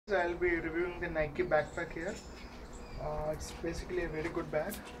I'll be reviewing the Nike backpack here. It's basically a very good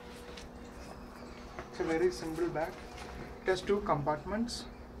bag. It's a very simple bag. It has two compartments,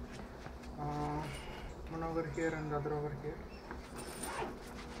 one over here and the other over here.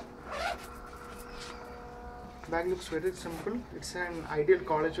 Bag looks very simple. It's an ideal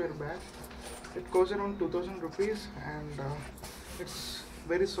college wear bag. It costs around 2000 rupees and it's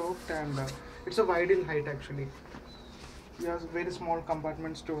very soft and it's a wide in height actually. You have very small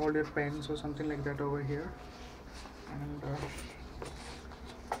compartments to hold your pens or something like that over here. And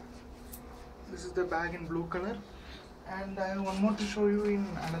this is the bag in blue color, and I have one more to show you in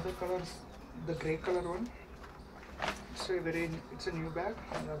another color, the grey color one. It's a new bag,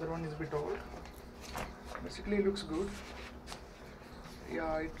 and the other one is a bit old. Basically it looks good.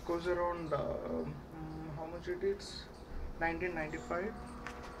 Yeah, it goes around how much it is, 1995,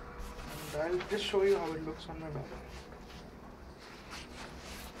 and I'll just show you how it looks on my bag.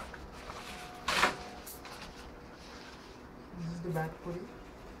 This is the bag for you.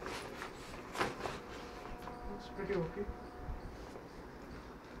 It's pretty okay.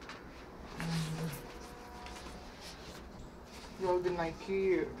 And you have the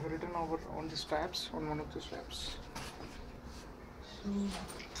Nike written over on the straps, on one of the straps. So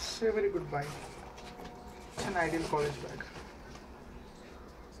it's a very good buy. It's an ideal college bag.